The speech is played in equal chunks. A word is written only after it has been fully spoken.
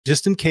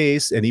just in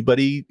case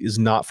anybody is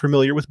not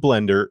familiar with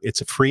Blender,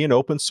 it's a free and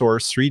open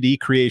source 3D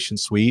creation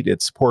suite.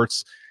 It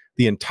supports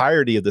the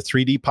entirety of the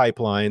 3D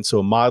pipeline.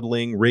 So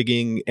modeling,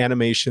 rigging,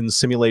 animation,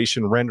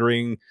 simulation,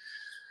 rendering,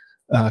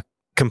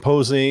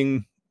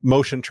 composing,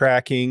 motion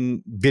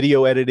tracking,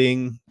 video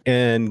editing,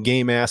 and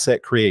game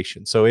asset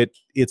creation. So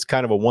it's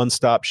kind of a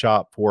one-stop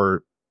shop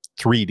for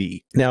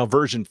 3D. Now,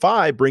 version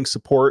 5 brings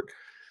support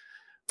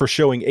for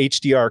showing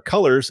HDR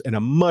colors and a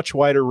much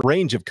wider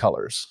range of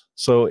colors.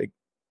 So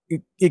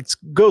it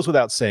goes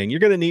without saying, you're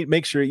going to need,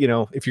 make sure, you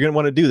know, if you're going to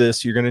want to do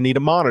this, you're going to need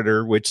a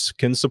monitor which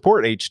can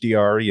support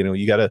HDR. You know,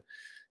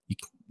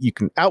 you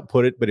can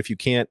output it, but if you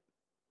can't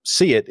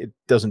see it, it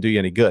doesn't do you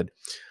any good.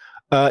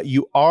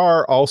 You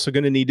are also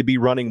going to need to be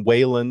running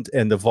Wayland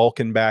and the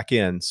Vulkan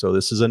backend. So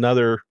this is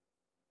another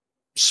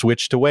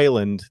switch to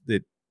Wayland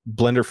that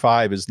Blender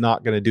 5 is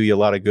not going to do you a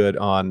lot of good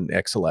on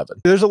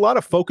X11. There's a lot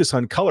of focus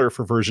on color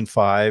for version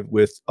 5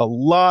 with a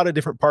lot of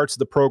different parts of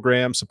the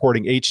program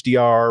supporting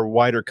HDR,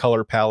 wider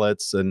color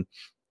palettes, and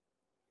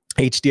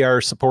HDR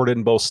is supported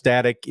in both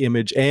static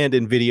image and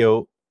in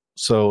video.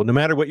 So no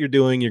matter what you're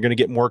doing, you're going to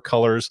get more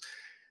colors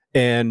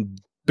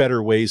and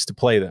better ways to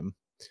play them.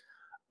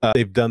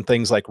 They've done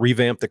things like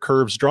revamp the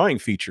curves drawing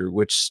feature,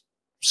 which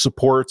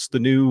supports the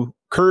new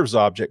curves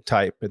object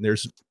type. And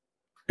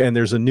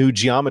there's a new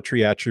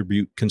geometry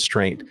attribute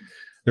constraint.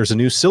 There's a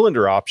new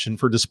cylinder option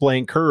for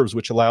displaying curves,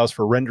 which allows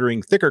for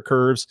rendering thicker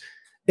curves,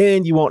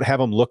 and you won't have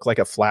them look like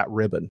a flat ribbon.